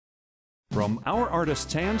From our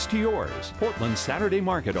artists' hands to yours, Portland's Saturday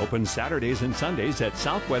Market opens Saturdays and Sundays at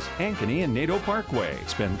Southwest Ankeny and Nadeau Parkway.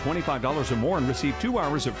 Spend $25 or more and receive 2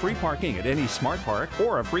 hours of free parking at any Smart Park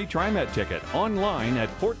or a free TriMet ticket online at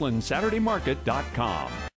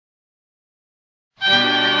portlandsaturdaymarket.com.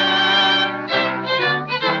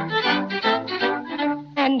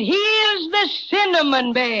 And here's the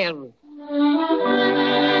Cinnamon Bear.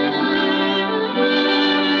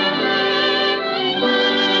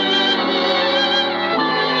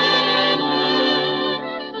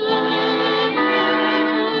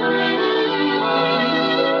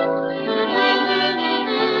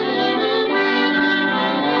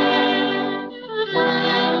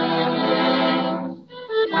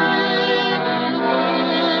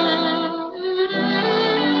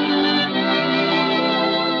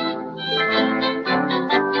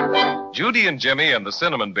 Judy and Jimmy and the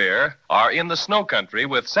Cinnamon Bear are in the snow country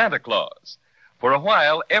with Santa Claus. For a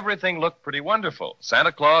while, everything looked pretty wonderful.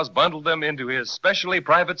 Santa Claus bundled them into his specially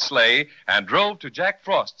private sleigh and drove to Jack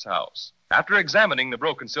Frost's house. After examining the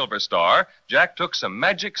broken silver star, Jack took some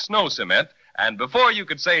magic snow cement, and before you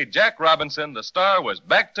could say Jack Robinson, the star was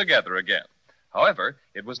back together again. However,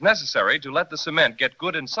 it was necessary to let the cement get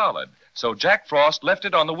good and solid, so Jack Frost left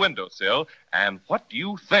it on the windowsill, and what do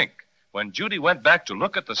you think? When Judy went back to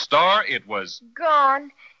look at the star, it was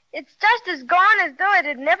gone. It's just as gone as though it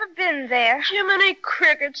had never been there. Jiminy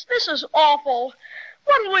Crickets, this is awful.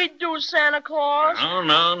 What'll we do, Santa Claus?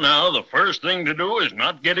 No. The first thing to do is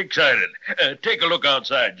not get excited. Take a look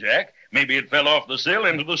outside, Jack. Maybe it fell off the sill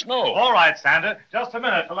into the snow. All right, Santa. Just a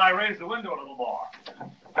minute till I raise the window a little more.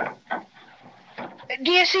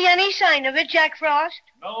 Do you see any sign of it, Jack Frost?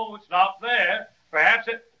 No, it's not there. Perhaps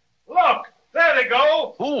it... Look! There they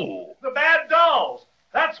go! Who? The bad dolls.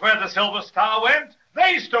 That's where the silver star went.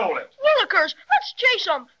 They stole it. Willikers, let's chase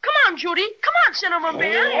them. Come on, Judy. Come on, Cinnamon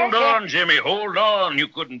Bear. Hold on, Jimmy. Hold on. You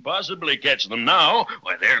couldn't possibly catch them now.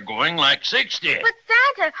 Why, they're going like 60. But,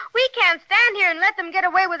 Santa, we can't stand here and let them get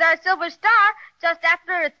away with our silver star just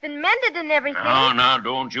after it's been mended and everything. Now,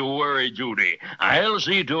 don't you worry, Judy. I'll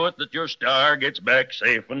see to it that your star gets back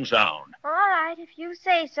safe and sound. All right, if you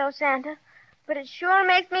say so, Santa. But it sure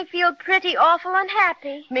makes me feel pretty awful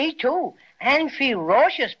unhappy. Me too. And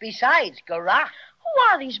ferocious besides, Garah. Who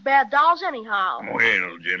are these bad dolls, anyhow?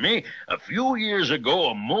 Well, Jimmy, a few years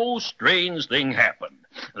ago, a most strange thing happened.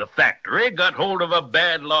 The factory got hold of a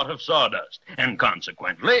bad lot of sawdust, and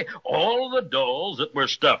consequently, all the dolls that were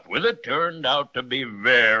stuffed with it turned out to be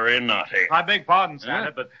very naughty. I beg pardon,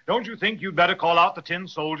 Santa, but don't you think you'd better call out the tin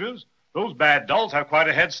soldiers? Those bad dolls have quite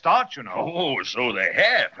a head start, you know. Oh, so they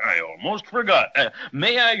have. I almost forgot.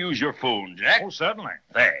 May I use your phone, Jack? Oh, certainly.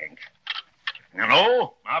 Thanks.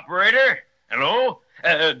 Hello, operator? Hello?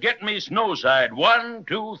 Get me Snowside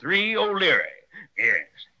 123 O'Leary.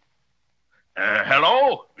 Yes.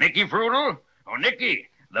 Hello? Nicky Frutal? Oh, Nicky,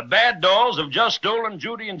 the bad dolls have just stolen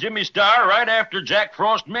Judy and Jimmy Star right after Jack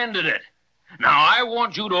Frost mended it. Now, I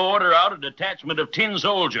want you to order out a detachment of tin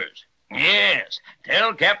soldiers. Yes,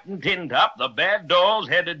 tell Captain Tintop the bad dolls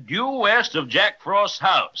headed due west of Jack Frost's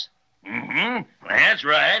house. Mm-hmm, that's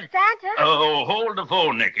right. Santa? Oh, hold the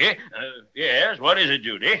phone, Nicky. Yes, what is it,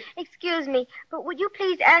 Judy? Excuse me, but would you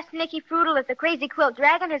please ask Nicky Frutal if the Crazy Quilt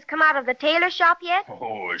Dragon has come out of the tailor shop yet?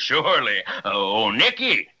 Oh, surely. Oh,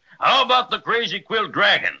 Nicky, how about the Crazy Quilt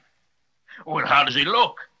Dragon? Well, how does he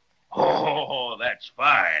look? Oh, that's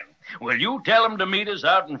fine. Well, you tell him to meet us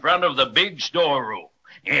out in front of the big storeroom.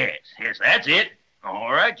 Yes, that's it.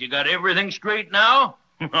 All right, you got everything straight now?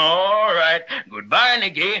 All right. Goodbye,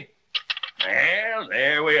 Nicky. Well,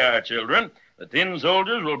 there we are, children. The tin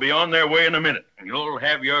soldiers will be on their way in a minute. You'll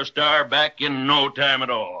have your star back in no time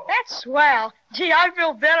at all. That's swell. Gee, I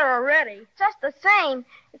feel better already. Just the same.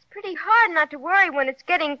 It's pretty hard not to worry when it's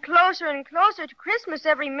getting closer and closer to Christmas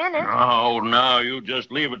every minute. Oh, now you just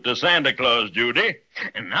leave it to Santa Claus, Judy.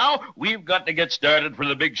 And now we've got to get started for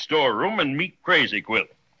the big storeroom and meet Crazy Quilt.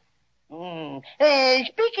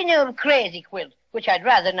 Speaking of Crazy Quilt, which I'd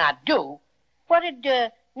rather not do, what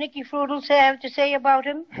did Nicky Frudels have to say about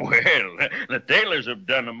him? Well, the tailors have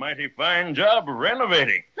done a mighty fine job of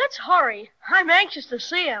renovating. Let's hurry. I'm anxious to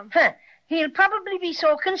see him. Huh. He'll probably be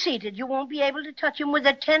so conceited you won't be able to touch him with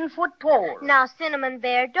a 10-foot pole. Now, Cinnamon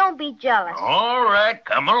Bear, don't be jealous. All right,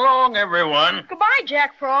 come along, everyone. Goodbye,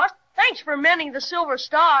 Jack Frost. Thanks for mending the silver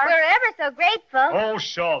star. We're ever so grateful. Oh,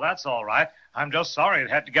 sure, that's all right. I'm just sorry it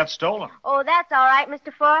had to get stolen. Oh, that's all right,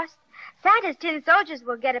 Mr. Frost. Santa's tin soldiers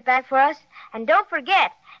will get it back for us. And don't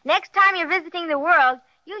forget, next time you're visiting the world,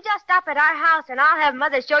 you just stop at our house and I'll have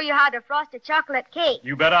Mother show you how to frost a chocolate cake.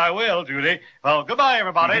 You bet I will, Judy. Well, goodbye,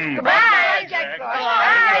 everybody. Goodbye, Jack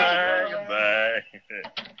Frost. Goodbye.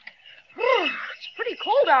 It's pretty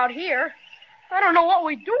cold out here. I don't know what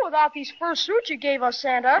we'd do without these fur suits you gave us,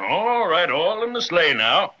 Santa. All right, all in the sleigh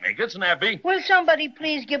now. Make it snappy. Will somebody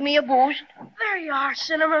please give me a boost? There you are,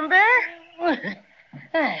 Cinnamon Bear.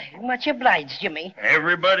 Much obliged, Jimmy.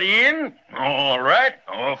 Everybody in? All right,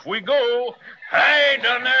 off we go. Hi,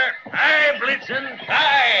 Dunner. Hi, Blitzen.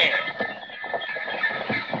 Hi.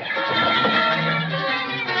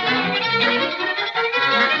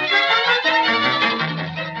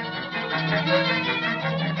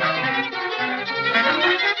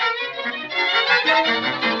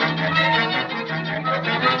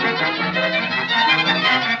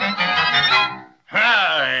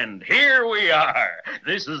 And here we are.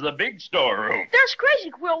 This is the big storeroom. There's Crazy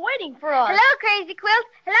Quill waiting for us. Hello, Crazy Quilt.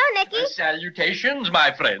 Hello, Nicky. Salutations,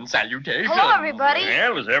 my friend. Salutations. Hello, everybody.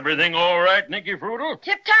 Well, is everything all right, Nicky Frutal?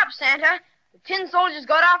 Tip-top, Santa. The tin soldiers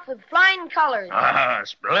got off with flying colors. Ah,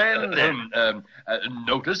 splendid.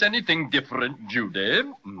 Notice anything different, Judy?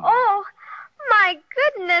 Oh, my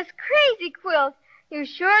goodness, Crazy Quilt. You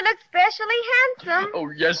sure look specially handsome. Oh,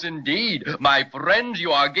 yes, indeed. My friends,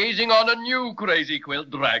 you are gazing on a new Crazy Quilt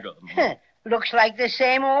dragon. Looks like the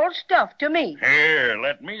same old stuff to me. Here,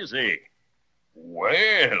 let me see. Well,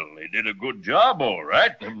 they did a good job, all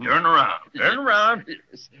right. Turn around. Turn around.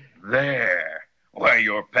 Yes. There. Why,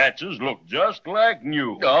 your patches look just like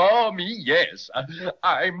new. Oh, me, yes.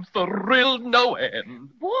 I'm thrilled no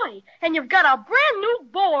end. Boy, and you've got a brand new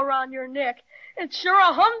bow around your neck. It's sure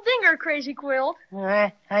a humdinger, Crazy Quilt.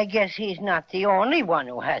 I guess he's not the only one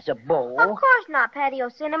who has a bow. Of course not, Patty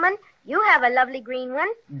O'Cinnamon. You have a lovely green one.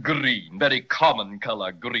 Green, very common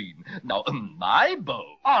color green. Now, my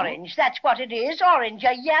bow. Orange, that's what it is. Orange,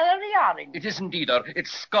 a yellowy orange. It isn't either.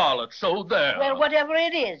 It's scarlet, so there. Well, whatever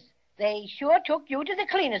it is, they sure took you to the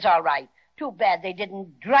cleaners, all right. Too bad they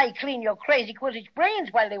didn't dry clean your Crazy Quilt's brains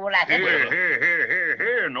while they were at it.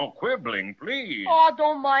 Here. No quibbling, please. Oh,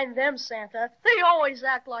 don't mind them, Santa. They always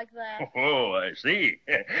act like that. Oh, I see.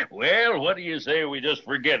 Well, what do you say we just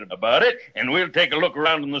forget about it, and we'll take a look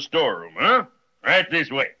around in the storeroom, huh? Right this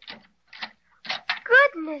way.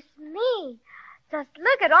 Goodness me. Just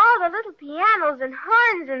look at all the little pianos and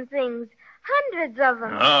horns and things. Hundreds of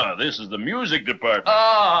them. Ah, this is the music department.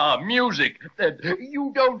 Ah, music.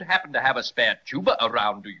 You don't happen to have a spare tuba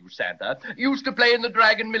around, do you, Santa? Used to play in the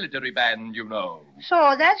Dragon Military Band, you know.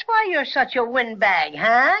 So that's why you're such a windbag,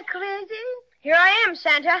 huh, Crazy? Here I am,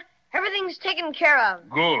 Santa. Everything's taken care of.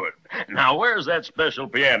 Good. Now, where's that special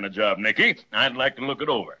piano job, Nicky? I'd like to look it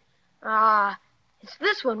over. It's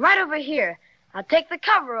this one right over here. I'll take the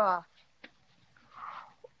cover off.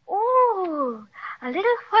 Ooh, a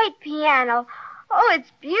little white piano. Oh,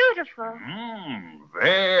 it's beautiful.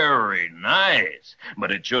 Very nice.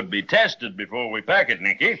 But it should be tested before we pack it,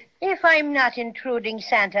 Nicky. If I'm not intruding,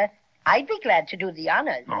 Santa, I'd be glad to do the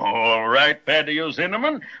honors. All right, Patty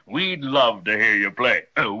O'Cinnamon. We'd love to hear you play.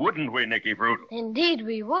 Wouldn't we, Nicky Frutal? Indeed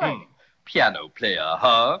we would. Piano player,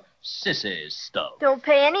 huh? Sissy stuff. Don't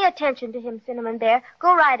pay any attention to him, Cinnamon Bear.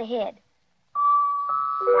 Go right ahead.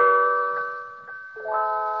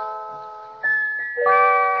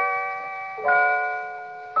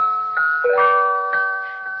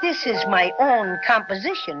 This is my own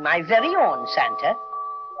composition, my very own, Santa.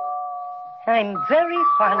 I'm very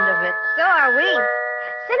fond of it. So are we.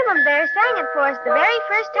 Cinnamon Bear sang it for us the very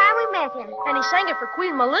first time we met him. And he sang it for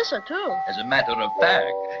Queen Melissa, too. As a matter of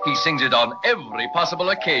fact, he sings it on every possible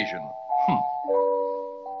occasion.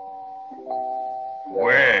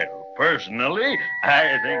 Well, personally,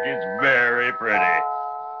 I think it's very pretty.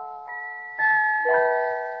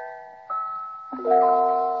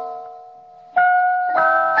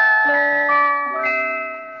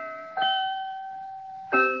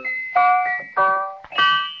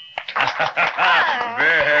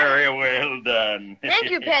 Very well done. Thank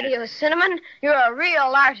you, Patty O'Cinnamon. You're a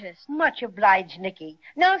real artist. Much obliged, Nicky.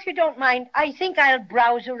 Now, if you don't mind, I think I'll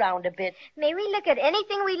browse around a bit. May we look at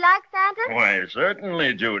anything we like, Santa? Why,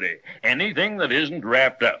 certainly, Judy. Anything that isn't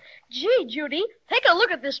wrapped up. Gee, Judy, take a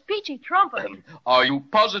look at this peachy trumpet. Are you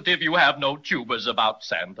positive you have no tubas about,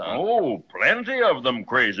 Santa? Oh, plenty of them,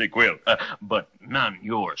 Crazy Quilt. But none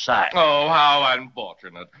your size. Oh, how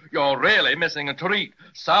unfortunate. You're really missing a treat.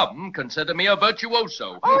 Some consider me a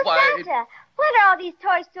virtuoso. Oh, Why, Santa, what are all these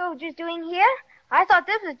toy soldiers doing here? I thought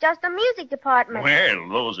this was just the music department. Well,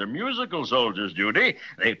 those are musical soldiers, Judy.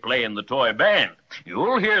 They play in the toy band.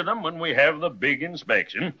 You'll hear them when we have the big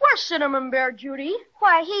inspection. Where's Cinnamon Bear, Judy?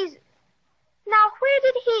 Why, Now, where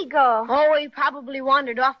did he go? Oh, he probably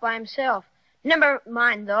wandered off by himself. Never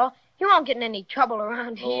mind, though. He won't get in any trouble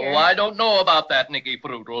around here. Oh, I don't know about that, Nicky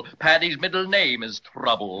Frutal. Patty's middle name is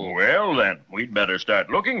Trouble. Well, then, we'd better start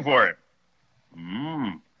looking for him.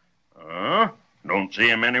 don't see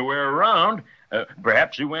him anywhere around.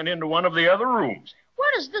 Perhaps he went into one of the other rooms.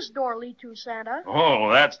 Where does this door lead to, Santa?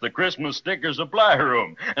 Oh, that's the Christmas sticker supply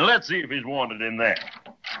room. And let's see if he's wanted in there.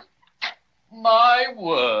 My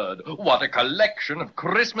word, what a collection of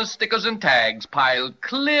Christmas stickers and tags piled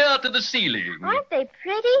clear to the ceiling. Aren't they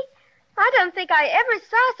pretty? I don't think I ever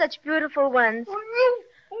saw such beautiful ones.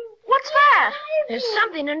 What's that? There's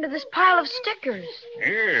something under this pile of stickers.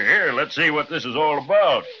 Here, let's see what this is all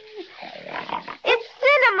about. It's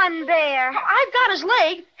Cinnamon Bear. I've got his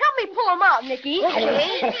leg. Help me pull him out, Nicky. Oh,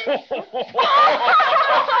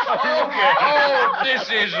 this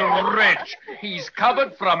is rich. He's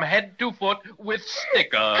covered from head to foot with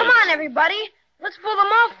stickers. Come on, everybody. Let's pull them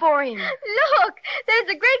off for him. Look, there's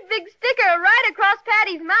a great big sticker right across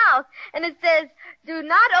Patty's mouth, and it says, "Do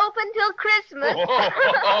not open till Christmas."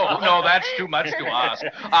 Oh, no, that's too much to ask.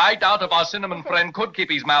 I doubt if our cinnamon friend could keep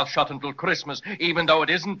his mouth shut until Christmas, even though it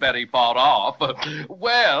isn't very far off.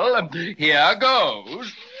 Well, here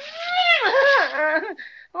goes.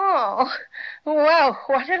 Oh, well,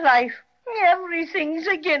 what a life. Everything's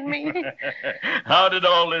again me. How did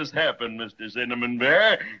all this happen, Mr. Cinnamon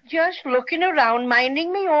Bear? Just looking around,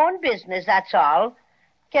 minding me own business, that's all.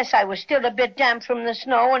 Guess I was still a bit damp from the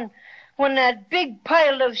snow, and when that big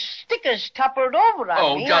pile of stickers toppled over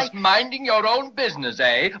on me... Oh, just minding your own business,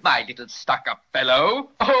 eh, my little stuck-up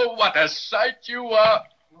fellow? Oh, what a sight you are.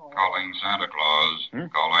 Calling Santa Claus.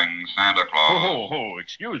 Calling Santa Claus. Oh,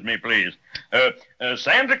 excuse me, please.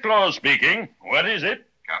 Santa Claus speaking. What is it?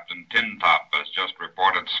 Captain Tin Top has just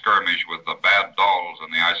reported skirmish with the bad dolls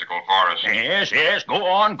in the icicle forest. Yes, go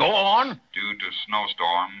on. Due to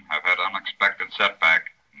snowstorm, have had unexpected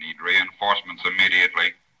setback. Need reinforcements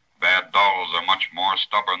immediately. Bad dolls are much more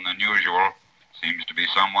stubborn than usual. Seems to be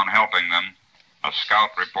someone helping them. A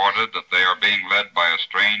scout reported that they are being led by a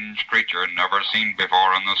strange creature never seen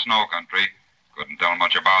before in the snow country. Couldn't tell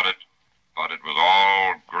much about it, but it was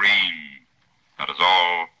all green. That is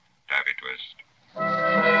all, Davy Twist.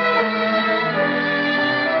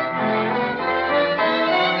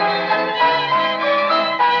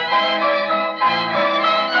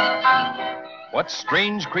 What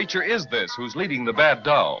strange creature is this who's leading the bad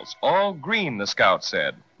dolls? All green, the scout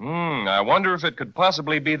said. I wonder if it could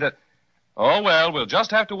possibly be that... Oh, well, we'll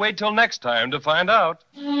just have to wait till next time to find out.